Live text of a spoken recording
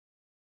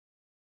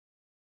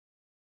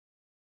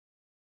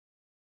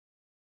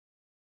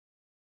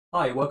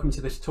Hi, welcome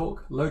to this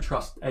talk, Low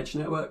Trust Edge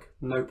Network,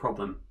 No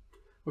Problem.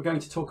 We're going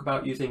to talk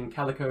about using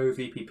Calico,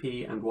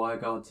 VPP and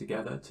WireGuard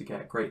together to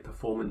get great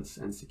performance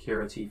and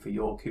security for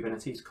your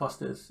Kubernetes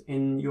clusters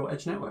in your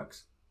edge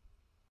networks.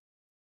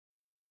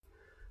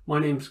 My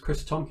name's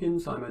Chris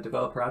Tomkins. I'm a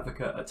developer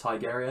advocate at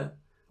Tigera.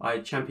 I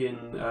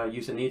champion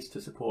user needs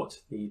to support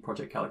the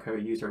Project Calico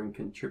user and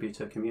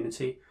contributor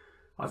community.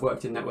 I've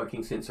worked in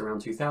networking since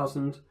around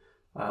 2000.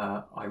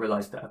 I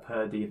realized that a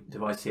per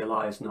device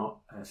CLI is not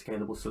a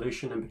scalable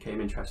solution and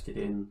became interested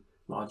in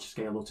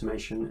large-scale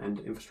automation and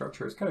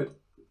infrastructure as code.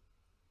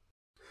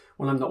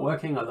 When I'm not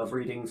working, I love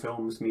reading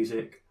films,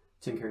 music,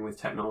 tinkering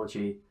with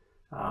technology.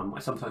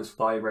 I sometimes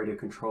fly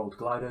radio-controlled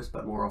gliders,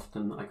 but more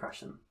often I crash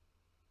them.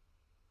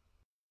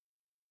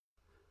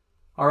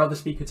 Our other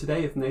speaker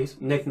today is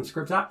Nathan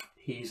Skrzypczak.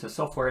 He's a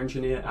software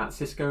engineer at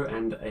Cisco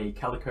and a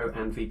Calico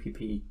and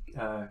VPP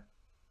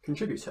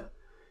contributor.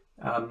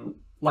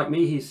 Like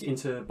me, he's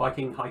into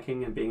biking,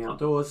 hiking and being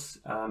outdoors,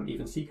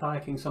 even sea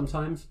kayaking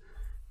sometimes,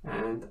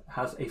 and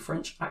has a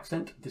French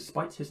accent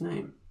despite his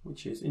name,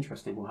 which is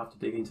interesting. We'll have to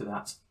dig into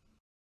that.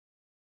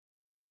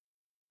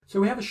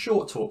 So we have a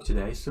short talk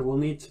today, so we'll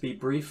need to be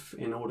brief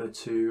in order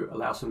to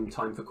allow some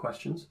time for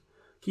questions.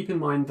 Keep in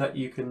mind that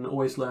you can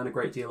always learn a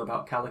great deal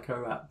about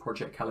Calico at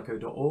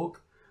projectcalico.org,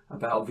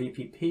 about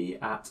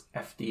VPP at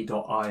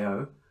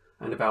fd.io,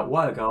 and about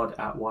WireGuard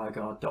at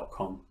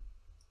wireguard.com.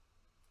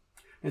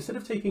 Instead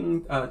of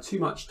taking too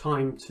much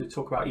time to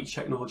talk about each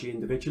technology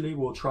individually,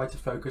 we'll try to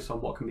focus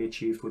on what can be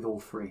achieved with all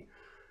three.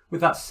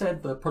 With that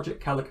said, the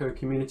Project Calico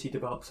community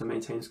develops and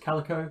maintains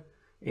Calico.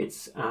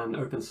 It's an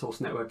open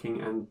source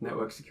networking and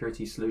network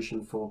security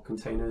solution for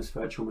containers,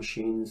 virtual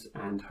machines,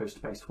 and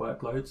host-based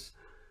workloads.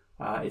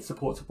 It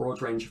supports a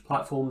broad range of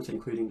platforms,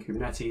 including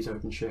Kubernetes,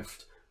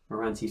 OpenShift,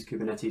 Miranti's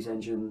Kubernetes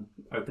Engine,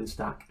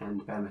 OpenStack,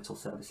 and bare metal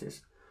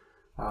services.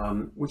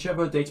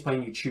 Whichever data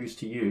plane you choose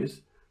to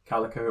use,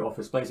 Calico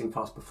offers blazing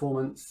fast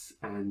performance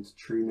and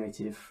true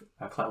native,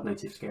 cloud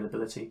native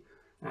scalability,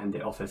 and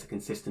it offers a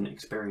consistent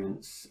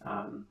experience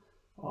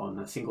on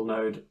a single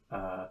node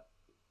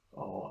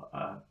or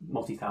a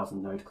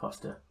multi-thousand node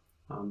cluster,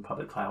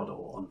 public cloud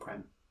or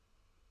on-prem.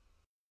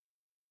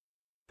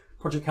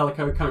 Project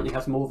Calico currently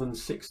has more than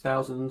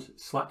 6,000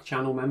 Slack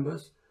channel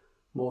members,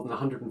 more than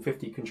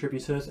 150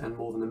 contributors, and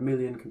more than 1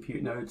 million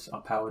compute nodes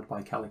are powered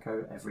by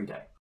Calico every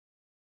day.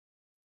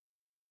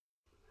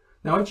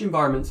 Now, edge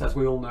environments, as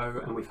we all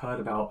know and we've heard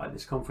about at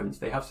this conference,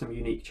 they have some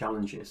unique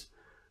challenges.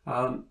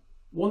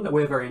 One that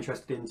we're very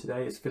interested in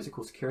today is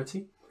physical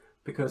security,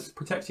 because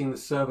protecting the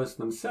servers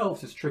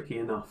themselves is tricky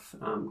enough.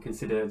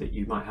 Consider that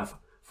you might have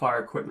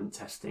fire equipment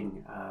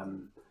testing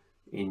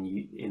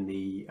in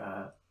the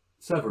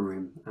server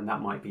room, and that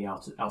might be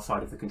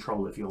outside of the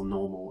control of your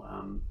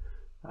normal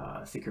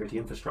security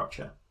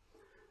infrastructure.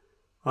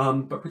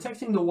 But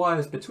protecting the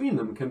wires between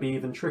them can be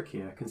even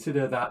trickier.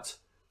 Consider that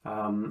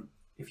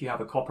if you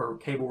have a copper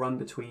cable run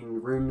between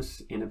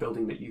rooms in a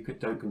building that you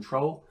don't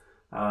control,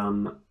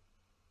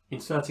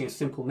 inserting a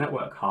simple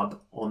network hub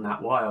on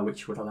that wire,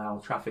 which would allow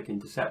traffic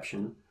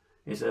interception,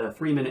 is a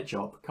 3-minute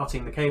job.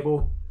 Cutting the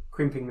cable,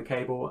 crimping the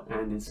cable,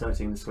 and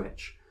inserting the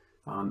switch.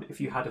 If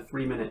you had a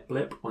 3-minute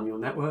blip on your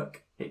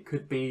network, it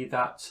could be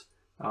that,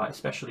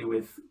 especially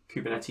with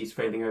Kubernetes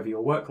failing over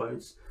your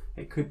workloads,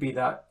 it could be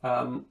that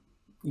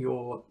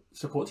your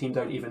support team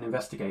don't even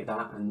investigate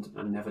that and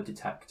never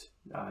detect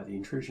the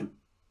intrusion.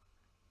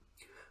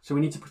 So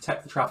we need to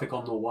protect the traffic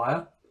on the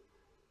wire,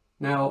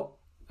 now,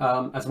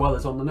 as well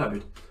as on the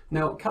node.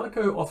 Now,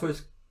 Calico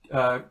offers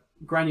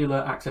granular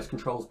access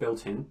controls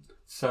built in,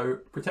 so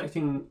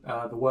protecting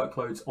the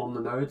workloads on the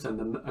nodes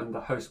and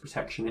the host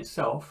protection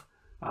itself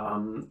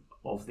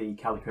of the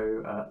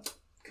Calico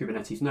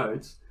Kubernetes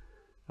nodes.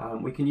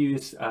 We can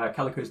use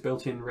Calico's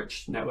built-in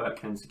rich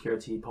network and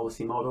security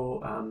policy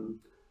model,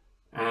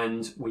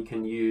 and we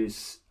can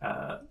use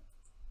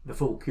the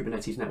full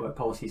Kubernetes network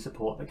policy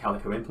support that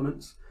Calico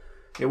implements.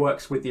 It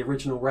works with the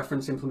original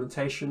reference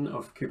implementation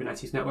of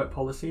Kubernetes network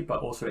policy,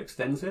 but also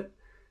extends it.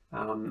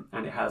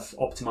 And it has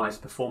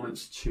optimized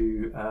performance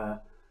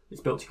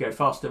it's built to go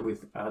faster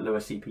with lower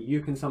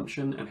CPU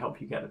consumption and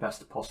help you get the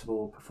best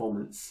possible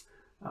performance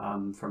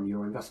from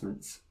your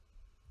investments.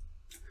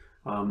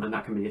 And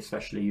that can be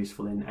especially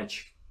useful in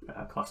edge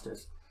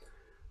clusters.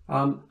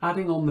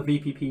 Adding on the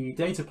VPP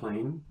data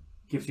plane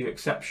gives you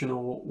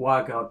exceptional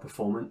WireGuard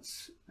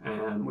performance,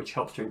 which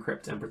helps to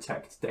encrypt and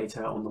protect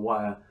data on the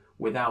wire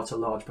without a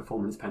large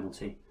performance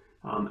penalty,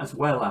 as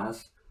well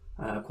as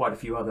quite a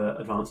few other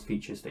advanced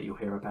features that you'll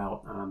hear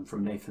about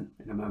from Nathan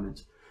in a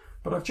moment.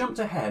 But I've jumped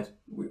ahead.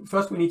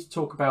 First, we need to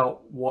talk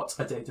about what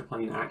a data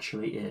plane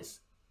actually is.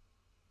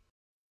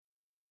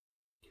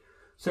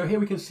 So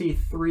here we can see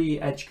 3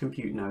 edge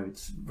compute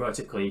nodes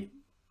vertically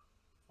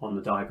on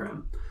the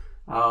diagram.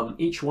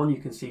 Each one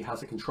you can see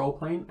has a control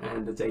plane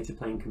and a data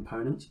plane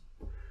component.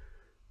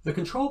 The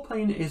control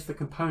plane is the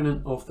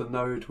component of the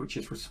node which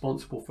is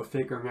responsible for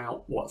figuring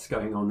out what's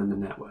going on in the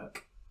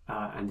network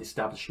and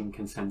establishing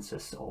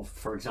consensus of,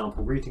 for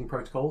example, routing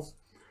protocols.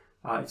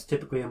 it's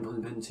typically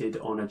implemented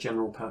on a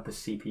general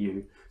purpose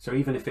CPU. So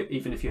even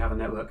if you have a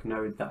network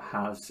node that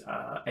has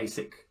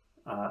ASIC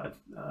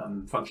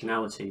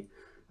functionality,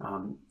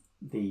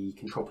 the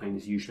control plane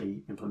is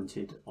usually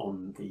implemented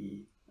on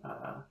the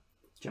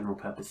general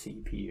purpose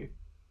CPU.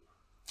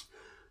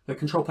 The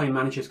control plane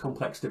manages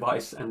complex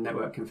device and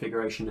network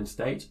configuration and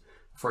state.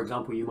 For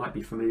example, you might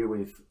be familiar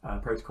with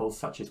protocols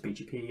such as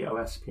BGP,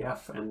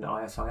 OSPF, and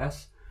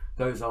ISIS.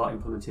 Those are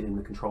implemented in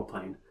the control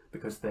plane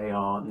because they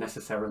are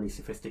necessarily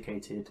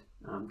sophisticated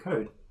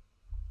code.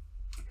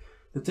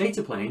 The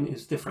data plane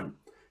is different.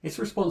 It's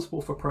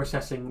responsible for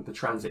processing the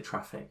transit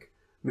traffic,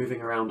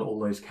 moving around all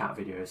those cat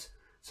videos.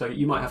 So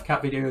you might have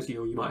cat videos,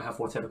 or you might have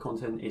whatever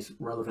content is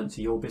relevant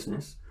to your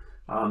business,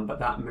 but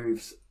that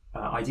moves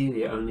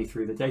ideally only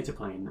through the data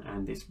plane,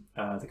 and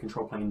the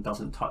control plane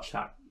doesn't touch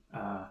that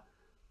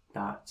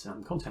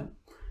content.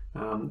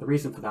 The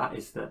reason for that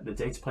is that the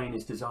data plane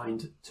is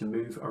designed to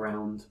move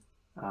around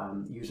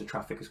user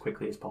traffic as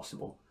quickly as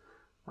possible.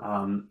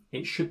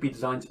 It should be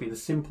designed to be the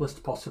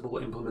simplest possible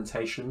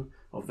implementation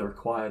of the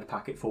required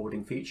packet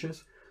forwarding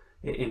features.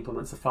 It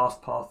implements a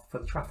fast path for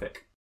the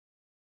traffic.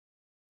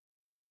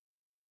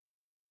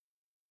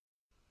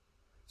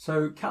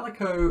 So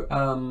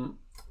Calico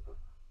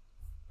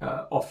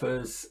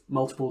offers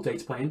multiple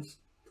data planes,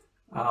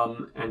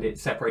 and it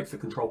separates the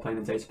control plane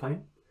and data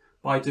plane.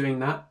 By doing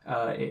that,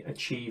 it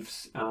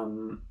achieves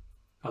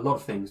a lot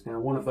of things. Now,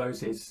 one of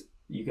those is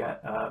you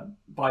get,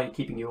 by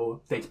keeping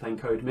your data plane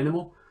code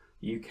minimal,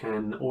 you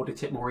can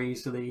audit it more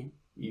easily,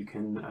 you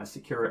can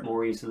secure it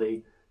more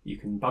easily, you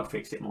can bug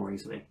fix it more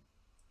easily.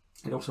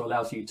 It also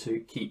allows you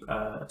to keep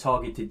a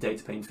targeted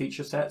data plane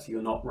feature set, so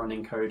you're not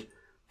running code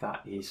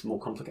that is more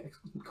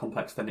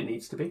complex than it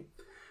needs to be.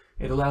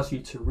 It allows you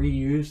to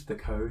reuse the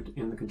code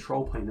in the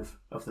control plane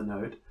of the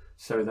node,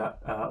 so that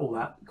all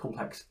that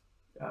complex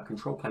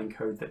control plane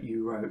code that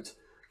you wrote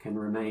can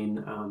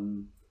remain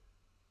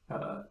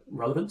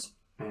relevant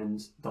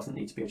and doesn't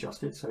need to be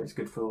adjusted. So it's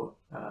good for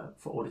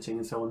auditing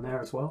and so on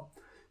there as well.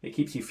 It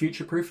keeps you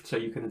future-proofed, so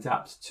you can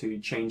adapt to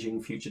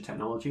changing future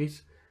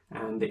technologies,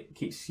 and it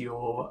keeps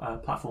your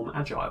platform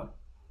agile.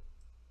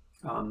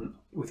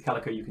 With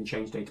Calico, you can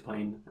change data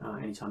plane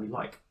anytime you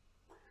like.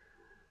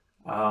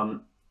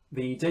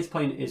 The data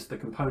plane is the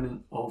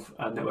component of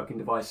a networking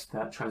device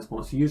that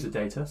transports user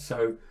data.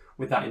 So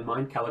with that in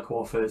mind, Calico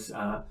offers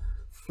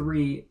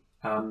 3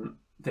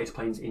 data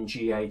planes in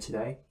GA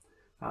today.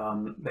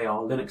 They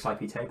are Linux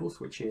IP tables,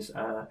 which is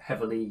a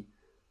heavily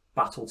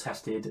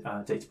battle-tested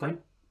data plane.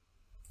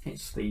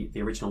 It's the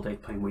original data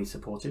plane we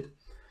supported.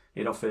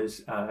 It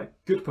offers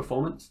good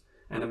performance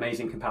and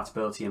amazing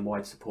compatibility and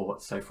wide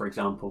support. So for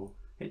example,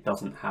 it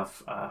doesn't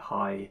have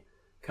high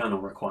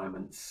kernel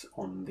requirements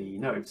on the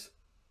nodes.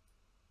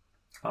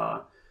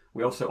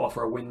 We also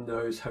offer a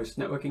Windows host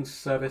networking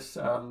service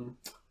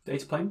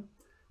data plane,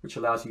 which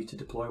allows you to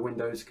deploy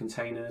Windows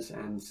containers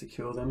and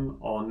secure them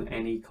on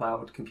any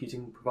cloud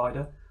computing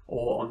provider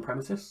or on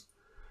premises.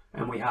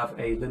 And we have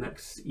a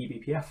Linux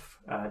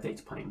eBPF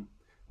data plane,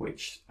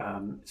 which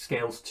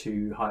scales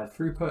to higher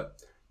throughput,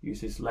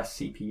 uses less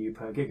CPU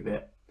per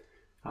gigabit.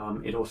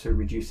 It also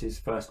reduces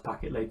first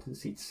packet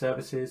latency to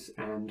services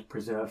and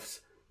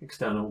preserves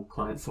external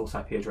client source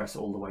IP address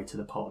all the way to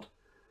the pod.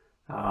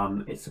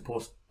 It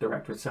supports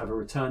direct server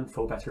return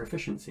for better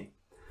efficiency.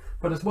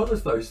 But as well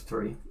as those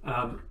 3,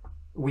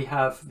 we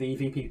have the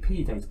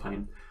VPP data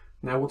plane.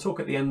 Now we'll talk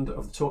at the end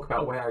of the talk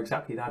about where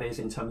exactly that is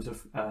in terms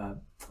of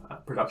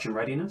production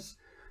readiness.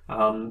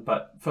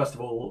 But first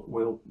of all,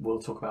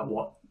 we'll talk about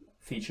what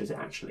features it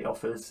actually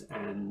offers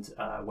and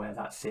where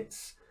that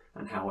sits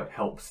and how it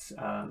helps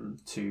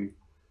to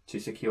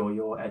secure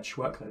your edge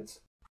workloads.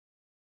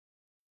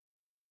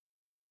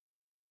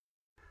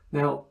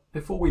 Now,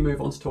 before we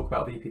move on to talk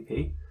about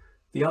VPP,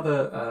 the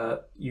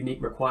other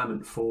unique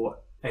requirement for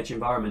edge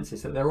environments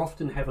is that they're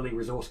often heavily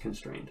resource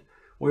constrained.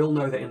 We all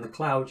know that in the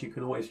cloud, you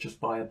can always just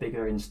buy a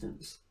bigger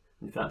instance.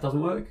 And if that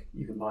doesn't work,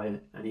 you can buy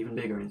an even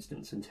bigger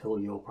instance until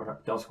your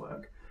product does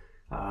work.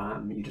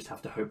 You just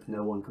have to hope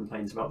no one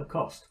complains about the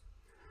cost.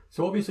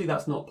 So obviously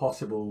that's not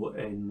possible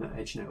in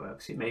edge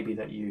networks. It may be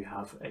that you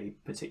have a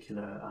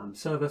particular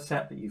server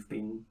set that you've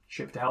been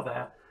shipped out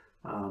there,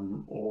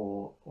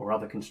 or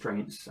other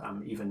constraints,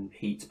 even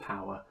heat,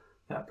 power,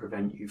 that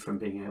prevent you from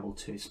being able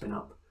to spin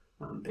up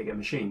bigger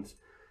machines.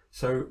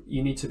 So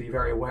you need to be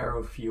very aware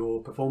of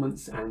your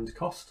performance and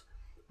cost,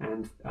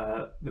 and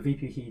the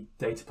VPP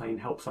data plane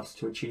helps us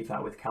to achieve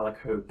that with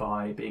Calico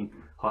by being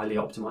highly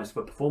optimized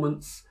for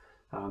performance,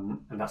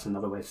 and that's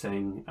another way of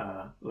saying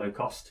low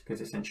cost,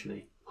 because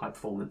essentially high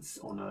performance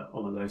on a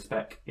low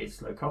spec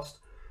is low cost.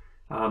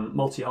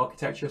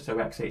 Multi-architecture, so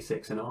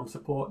x86 and ARM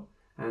support,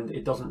 and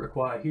it doesn't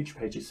require huge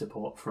pages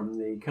support from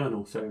the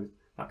kernel, so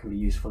that can be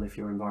useful if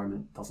your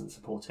environment doesn't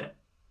support it.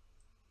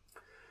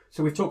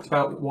 So we've talked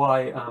about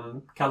why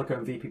Calico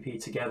and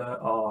VPP together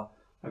are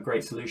a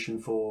great solution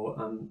for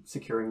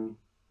securing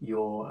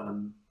your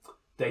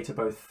data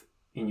both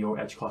in your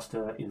edge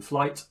cluster in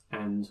flight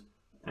and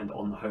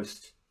on the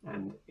host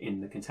and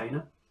in the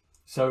container.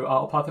 So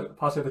I'll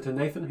pass over to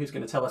Nathan, who's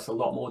going to tell us a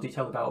lot more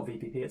detail about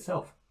VPP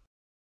itself.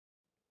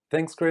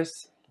 Thanks,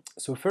 Chris.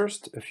 So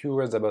first, a few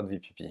words about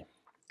VPP. It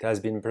has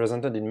been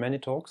presented in many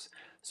talks,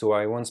 so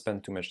I won't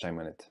spend too much time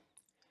on it.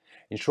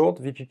 In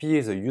short, VPP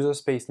is a user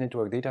space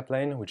network data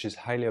plane which is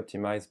highly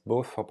optimized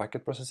both for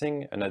packet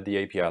processing and at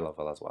the API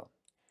level as well.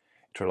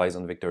 It relies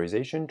on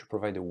vectorization to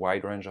provide a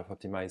wide range of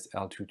optimized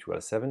L2 to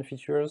L7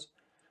 features,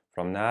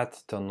 from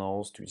NAT,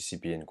 tunnels to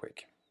TCP and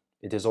QUIC.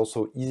 It is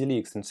also easily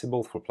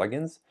extensible through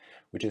plugins,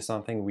 which is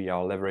something we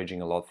are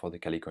leveraging a lot for the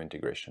Calico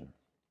integration.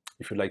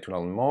 If you'd like to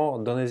learn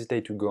more, don't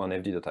hesitate to go on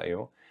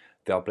fd.io.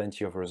 There are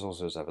plenty of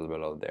resources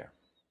available out there.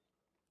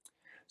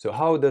 So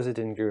how does it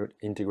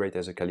integrate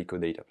as a Calico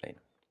data plane?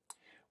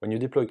 When you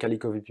deploy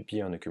Calico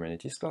VPP on a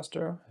Kubernetes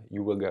cluster,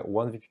 you will get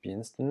one VPP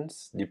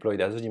instance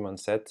deployed as a daemon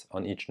set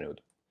on each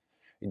node.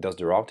 It does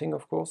the routing,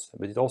 of course,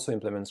 but it also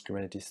implements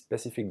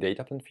Kubernetes-specific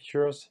data plane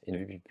features in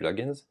VPP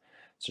plugins,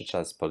 such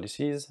as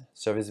policies,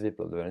 service VIP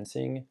load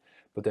balancing,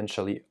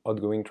 potentially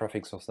outgoing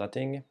traffic source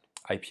netting,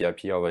 IP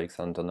over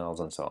XLAN tunnels,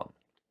 and so on.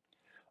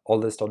 All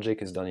this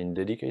logic is done in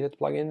dedicated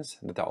plugins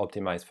that are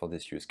optimized for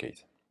this use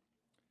case.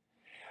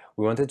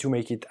 We wanted to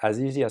make it as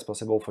easy as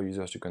possible for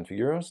users to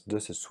configure,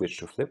 thus a switch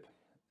to flip,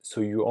 so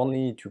you only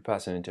need to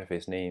pass an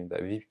interface name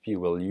that VPP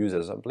will use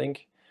as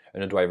uplink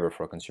and a driver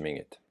for consuming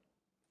it.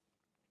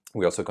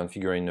 We also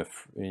configure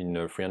in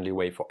a friendly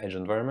way for edge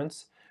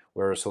environments,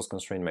 where a source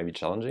constraint might be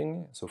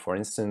challenging. So for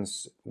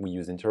instance, we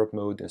use interrupt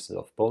mode instead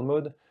of poll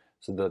mode,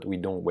 so that we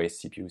don't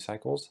waste CPU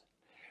cycles.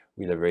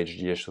 We leverage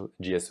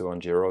GSO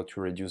and Gero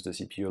to reduce the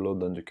CPU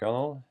load on the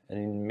kernel, and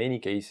in many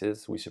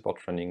cases, we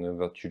support running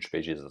without huge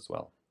pages as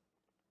well.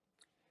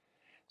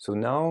 So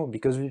now,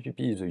 because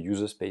VPP is a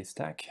user space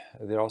stack,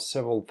 there are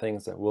several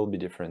things that will be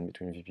different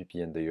between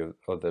VPP and the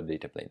other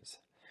data planes.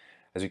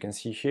 As you can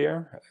see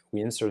here,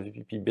 we insert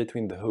VPP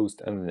between the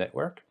host and the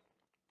network.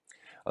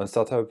 On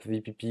startup,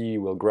 VPP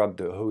will grab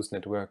the host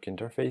network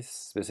interface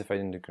specified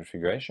in the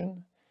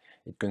configuration.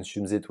 It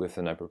consumes it with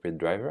an appropriate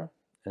driver,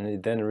 and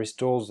it then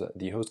restores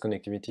the host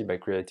connectivity by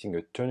creating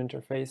a turn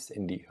interface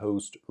in the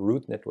host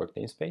root network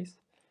namespace.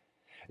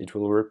 It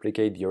will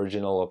replicate the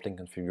original uplink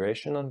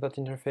configuration on that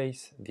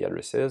interface, the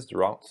addresses, the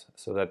routes,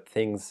 so that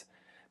things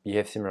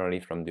behave similarly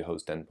from the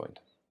host endpoint.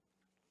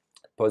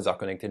 Pods are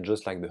connected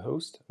just like the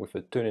host, with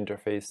a turn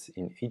interface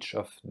in each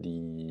of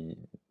the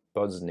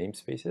pods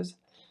namespaces.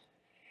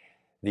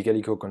 The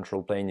Calico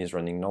control plane is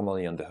running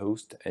normally on the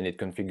host, and it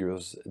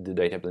configures the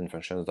data plane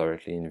functions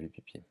directly in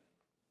VPP.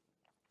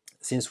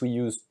 Since we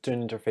use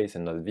turn interface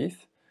and not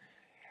VIF,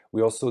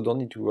 we also don't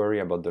need to worry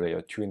about the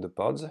layer 2 in the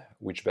pods,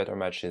 which better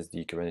matches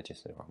the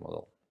Kubernetes network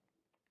model.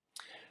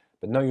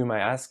 But now you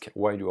might ask,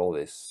 why do all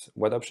this?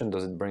 What option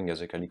does it bring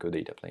as a Calico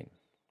data plane?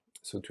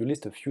 So to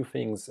list a few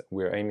things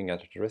we're aiming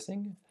at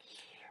addressing,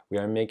 we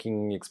are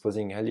making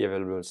exposing highly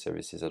available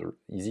services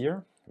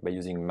easier by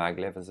using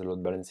maglev as a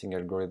load balancing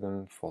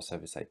algorithm for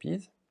service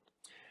IPs.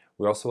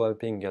 We're also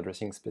helping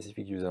addressing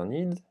specific user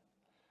needs,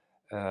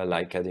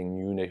 like adding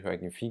new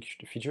networking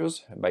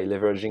features by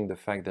leveraging the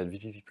fact that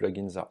VPP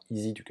plugins are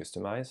easy to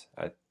customize,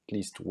 at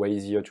least way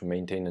easier to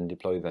maintain and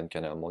deploy than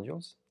kernel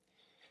modules.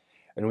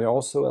 And we're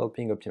also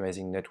helping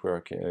optimizing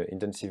network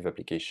intensive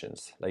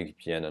applications like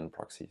VPN and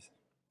proxies.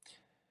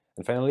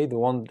 And finally, the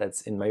one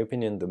that's, in my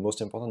opinion, the most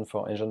important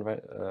for edge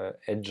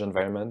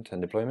environment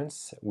and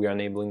deployments, we are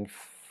enabling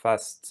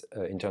fast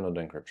internal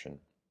encryption.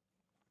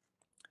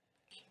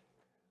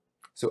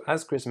 So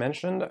as Chris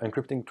mentioned,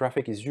 encrypting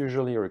traffic is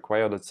usually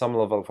required at some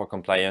level for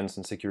compliance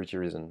and security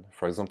reasons.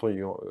 For example,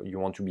 you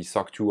want to be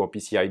SOC 2 or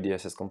PCI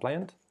DSS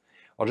compliant,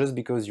 or just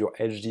because your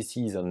edge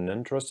DC is on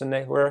an untrusted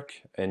network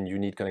and you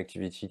need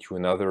connectivity to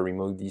another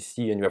remote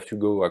DC and you have to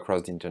go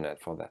across the internet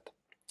for that.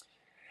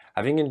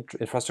 Having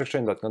infrastructure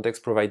in that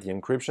context provide the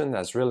encryption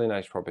has really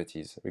nice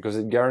properties because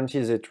it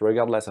guarantees it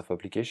regardless of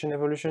application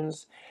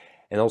evolutions,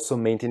 and also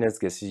maintenance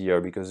gets easier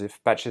because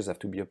if patches have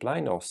to be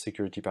applied or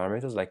security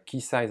parameters like key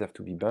size have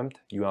to be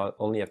bumped, you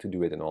only have to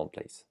do it in one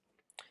place.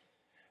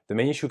 The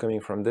main issue coming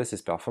from this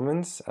is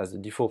performance, as the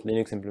default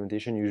Linux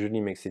implementation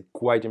usually makes it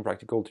quite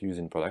impractical to use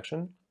in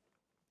production.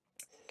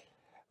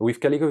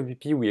 With Calico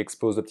VPP, we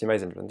expose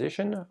optimized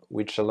implementation,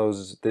 which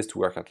allows this to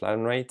work at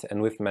line rate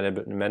and with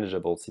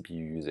manageable CPU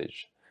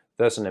usage,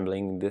 thus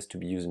enabling this to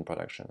be used in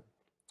production.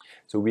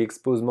 So we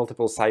expose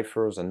multiple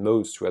ciphers and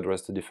modes to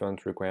address the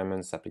different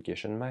requirements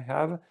application might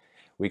have.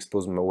 We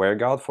expose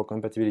WireGuard for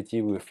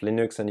compatibility with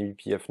Linux and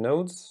eBPF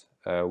nodes.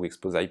 We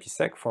expose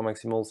IPsec for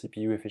maximal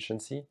CPU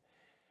efficiency.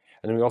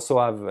 And we also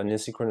have an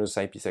asynchronous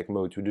IPsec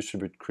mode to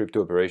distribute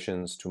crypto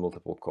operations to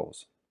multiple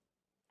cores.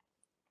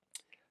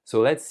 So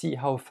let's see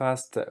how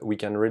fast we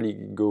can really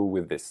go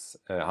with this,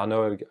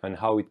 and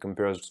how it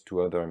compares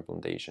to other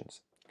implementations.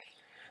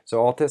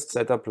 So our test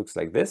setup looks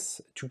like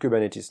this: 2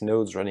 Kubernetes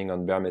nodes running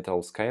on bare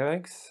metal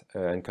Skylex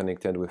and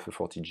connected with a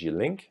 40G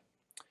link.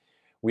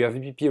 We have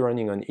VPP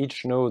running on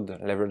each node,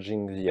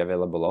 leveraging the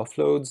available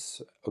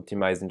offloads,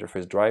 optimized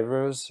interface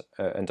drivers,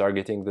 and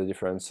targeting the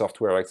different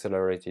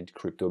software-accelerated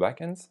crypto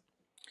backends.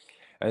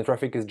 And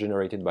traffic is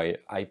generated by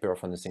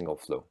iperf on a single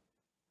flow.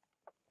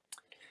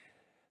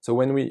 So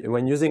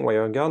when using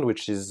WireGuard,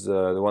 which is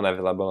the one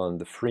available on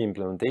the free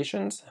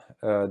implementations,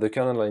 the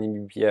kernel on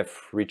eBPF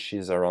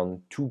reaches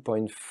around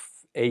 2.8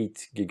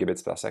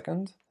 gigabits per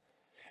second.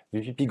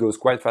 VPP goes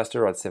quite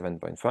faster at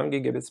 7.5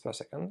 gigabits per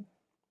second.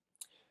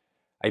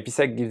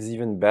 IPsec gives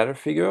even better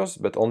figures,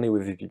 but only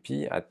with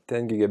VPP at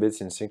 10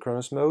 gigabits in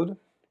synchronous mode.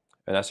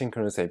 And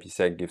asynchronous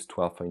IPsec gives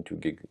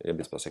 12.2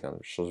 gigabits per second,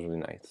 which is really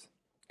nice.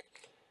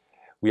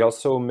 We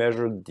also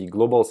measured the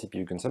global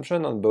CPU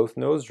consumption on both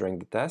nodes during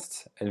the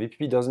tests, and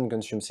VPP doesn't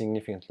consume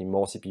significantly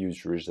more CPU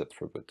to reach that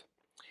throughput.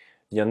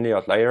 The only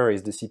outlier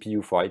is the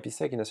CPU for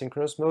IPsec in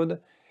asynchronous mode,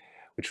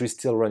 which we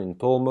still run in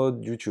poll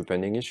mode due to a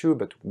pending issue,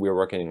 but we're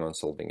working on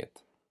solving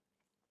it.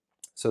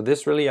 So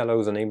this really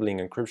allows enabling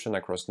encryption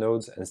across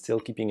nodes and still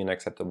keeping an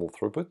acceptable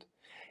throughput,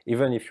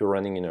 even if you're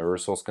running in a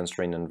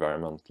resource-constrained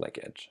environment like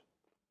Edge.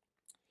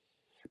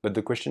 But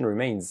the question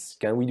remains,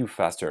 can we do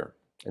faster?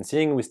 And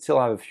seeing we still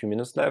have a few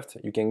minutes left,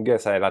 you can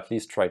guess I'll at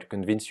least try to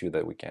convince you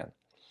that we can.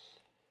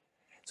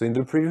 So in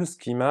the previous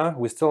schema,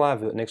 we still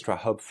have an extra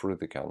hop through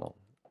the kernel.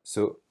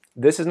 So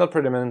this is not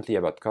predominantly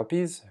about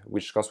copies,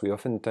 which cost we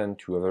often tend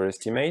to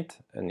overestimate,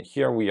 and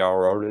here we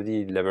are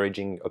already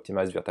leveraging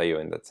optimized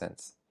VirtIO in that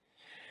sense.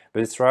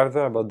 But it's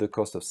rather about the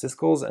cost of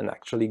syscalls and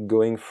actually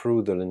going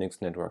through the Linux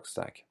network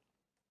stack.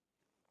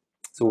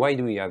 So why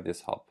do we have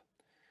this hop?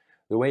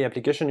 The way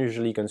applications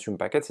usually consume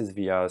packets is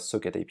via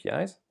socket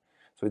APIs.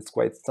 So it's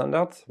quite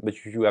standard,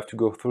 but you have to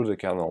go through the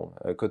kernel,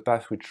 a code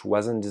path which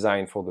wasn't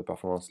designed for the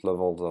performance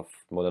levels of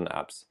modern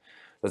apps.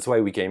 That's why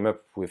we came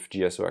up with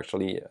GSO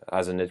actually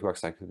as a network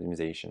stack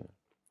optimization.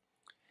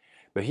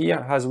 But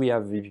here, as we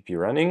have VPP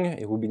running,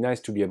 it would be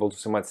nice to be able to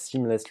somewhat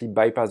seamlessly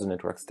bypass the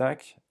network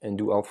stack and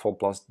do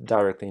Alt4+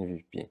 directly in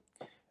VPP,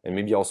 and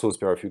maybe also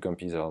spare a few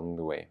copies along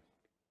the way.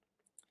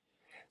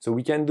 So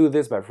we can do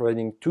this by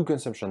providing two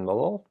consumption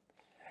models.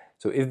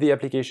 So if the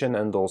application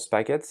handles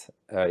packets,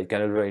 it can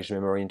leverage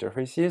memory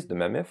interfaces, the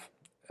MEMIF,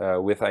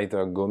 with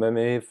either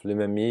GoMemif,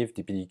 LeMemif,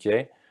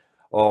 DPDK,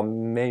 or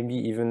maybe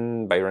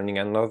even by running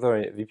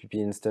another VPP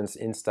instance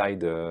inside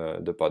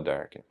the pod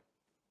directly.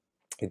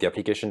 If the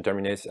application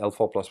terminates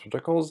L4+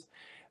 protocols,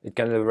 it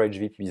can leverage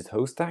VPP's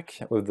host stack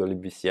with the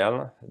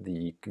libvcl,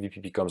 the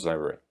VPP comms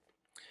library.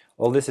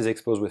 All this is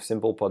exposed with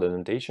simple pod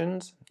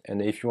annotations,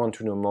 and if you want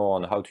to know more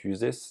on how to use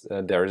this,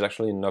 there is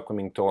actually an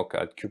upcoming talk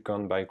at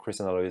KubeCon by Chris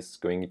and Alois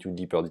going into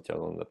deeper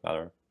detail on that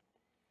matter.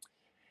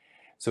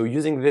 So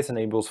using this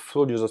enables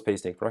full user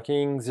space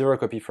networking, zero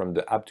copy from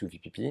the app to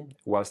VPP,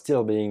 while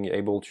still being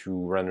able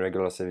to run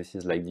regular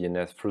services like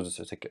DNS through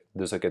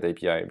the socket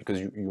API, because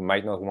you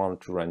might not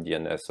want to run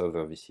DNS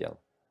over VCL.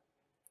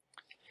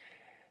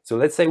 So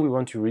let's say we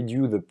want to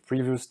redo the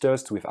previous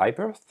test with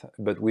Hyperth,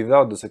 but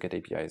without the socket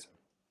APIs.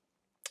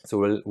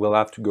 So we'll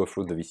have to go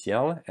through the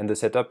VCL, and the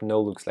setup now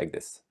looks like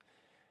this.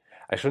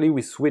 Actually,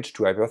 we switched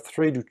to Hyperth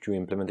 3 due to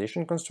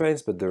implementation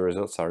constraints, but the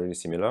results are really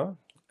similar.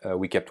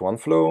 We kept one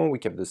flow, we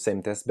kept the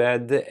same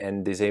testbed,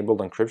 and disabled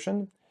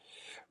encryption.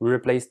 We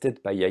replaced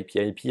it by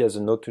IP-IP as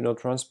a node-to-node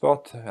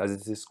transport, as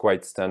it is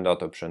quite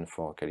standard option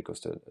for Calico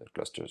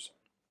clusters.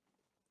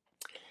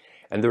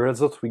 And the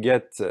results we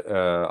get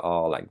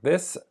are like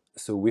this.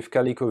 So with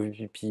Calico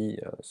VPP,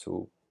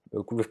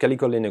 with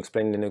Calico Linux,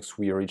 plain Linux,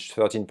 we reached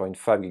 13.5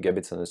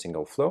 gigabits on a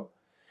single flow.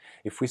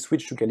 If we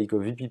switch to Calico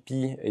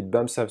VPP, it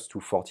bumps up to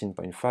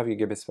 14.5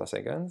 gigabits per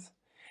second.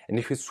 And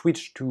if we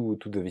switch to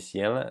the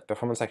VCL,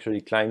 performance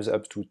actually climbs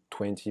up to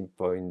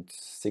 20.6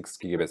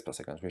 gigabits per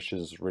second, which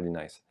is really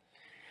nice.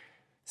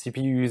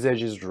 CPU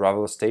usage is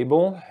rather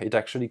stable. It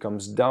actually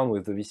comes down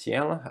with the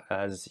VCL,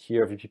 as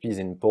here VPP is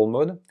in poll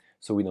mode,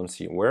 so we don't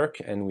see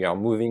work, and we are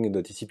moving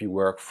the TCP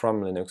work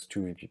from Linux to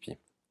VPP.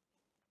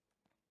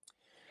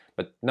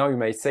 But now you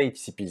may say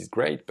TCP is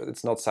great, but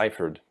it's not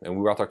ciphered,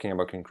 and we are talking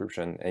about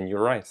encryption, and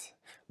you're right.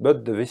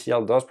 But the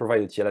VCL does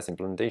provide a TLS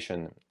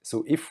implementation.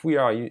 So if we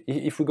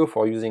go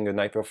for using an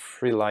Hyperth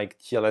 3-like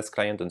TLS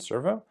client and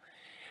server,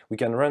 we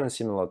can run a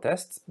similar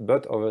test,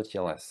 but over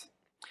TLS.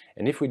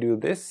 And if we do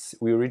this,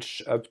 we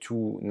reach up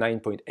to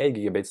 9.8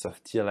 gigabits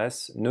of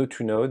TLS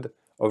node-to-node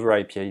over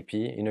IP-IP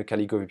in a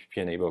Calico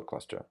VPP-enabled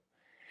cluster.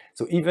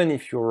 So even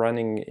if you're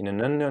running in an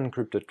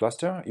unencrypted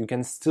cluster, you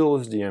can still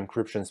use the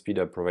encryption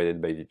speedup provided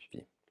by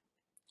VPP.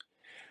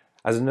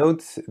 As a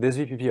note, this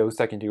VPP host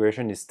stack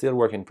integration is still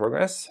work in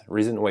progress,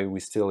 reason why we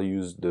still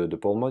use the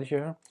poll mode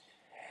here.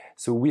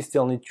 So we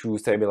still need to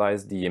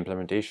stabilize the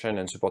implementation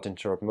and support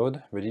interrupt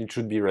mode, but it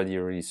should be ready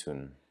really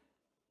soon.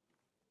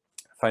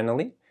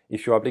 Finally,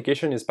 if your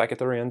application is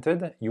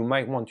packet-oriented, you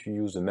might want to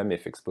use a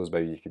MEMIF exposed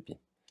by VPP.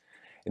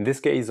 In this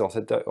case, our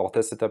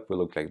test setup will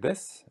look like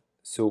this.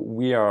 So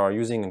we are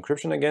using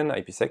encryption again,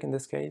 IPsec in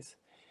this case.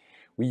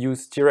 We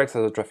use T-Rex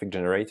as a traffic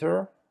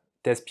generator,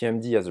 test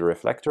PMD as a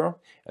reflector,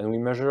 and we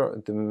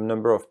measure the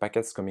number of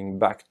packets coming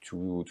back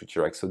to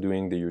T-Rex, so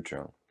doing the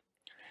U-turn.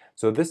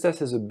 So this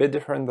test is a bit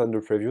different than the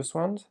previous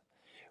ones.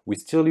 We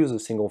still use a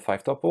single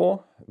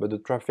 5-tuple, but the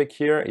traffic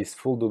here is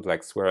full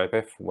duplex, where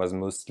Hyperth was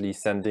mostly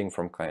sending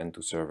from client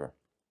to server.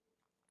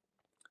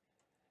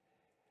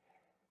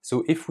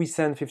 So if we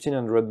send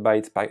 1500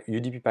 bytes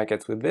UDP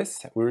packets with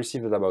this, we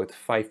receive about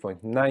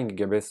 5.9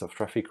 gigabits of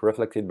traffic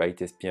reflected by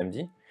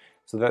TSPMD.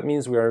 So that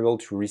means we are able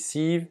to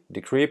receive,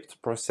 decrypt,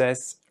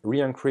 process,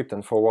 re-encrypt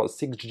and forward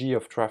 6G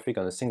of traffic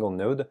on a single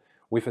node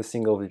with a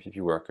single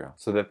VPP worker.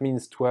 So that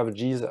means 12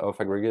 Gs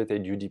of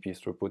aggregated UDP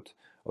throughput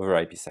over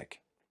IPsec.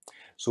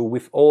 So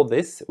with all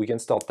this, we can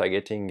start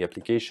targeting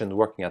applications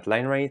working at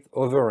line rate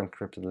over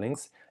encrypted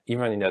links,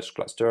 even in edge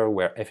cluster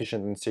where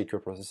efficient and secure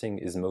processing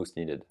is most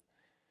needed.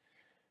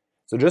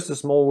 So just a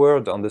small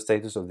word on the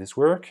status of this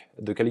work.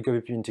 The Calico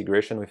VPP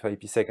integration with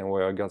IPsec and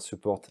WireGuard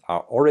support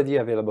are already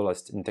available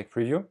in tech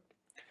preview.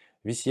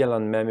 VCL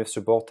and MEMF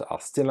support are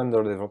still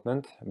under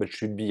development, but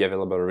should be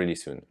available really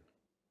soon.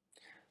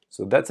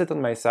 So that's it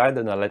on my side,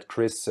 and I'll let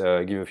Chris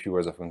give a few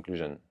words of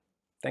conclusion.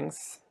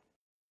 Thanks.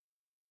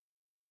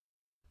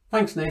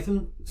 Thanks,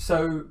 Nathan.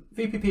 So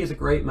VPP is a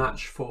great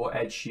match for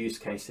edge use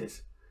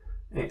cases.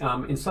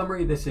 In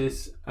summary, this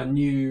is a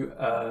new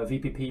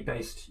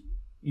VPP-based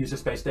user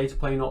space data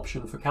plane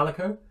option for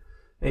Calico.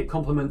 It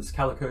complements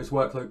Calico's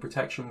workload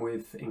protection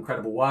with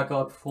incredible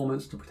WireGuard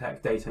performance to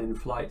protect data in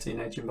flight in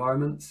edge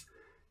environments.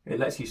 It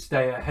lets you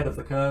stay ahead of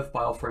the curve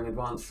by offering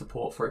advanced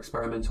support for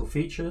experimental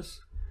features,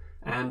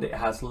 and it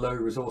has low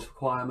resource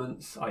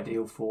requirements,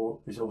 ideal for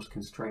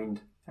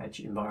resource-constrained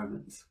edge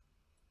environments.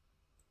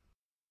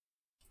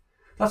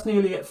 That's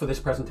nearly it for this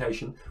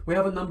presentation. We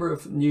have a number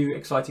of new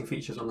exciting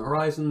features on the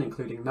horizon,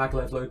 including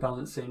maglev load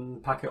balancing,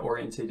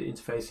 packet-oriented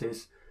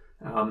interfaces,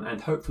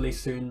 and hopefully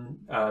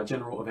soon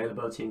general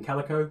availability in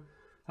Calico.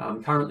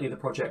 Currently the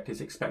project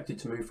is expected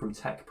to move from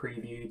tech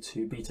preview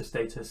to beta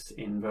status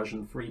in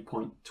version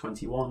 3.21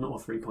 or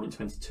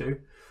 3.22.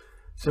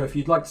 So if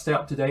you'd like to stay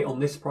up to date on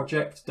this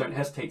project, don't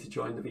hesitate to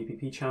join the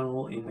VPP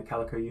channel in the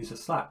Calico user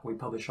Slack. We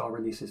publish our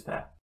releases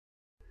there.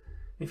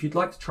 If you'd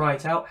like to try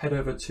it out, head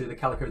over to the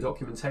Calico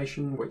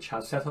documentation, which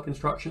has setup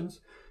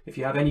instructions. If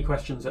you have any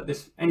questions at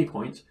any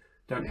point,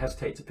 don't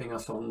hesitate to ping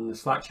us on the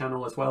Slack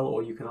channel as well,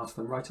 or you can ask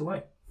them right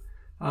away.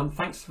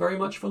 Thanks very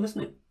much for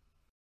listening.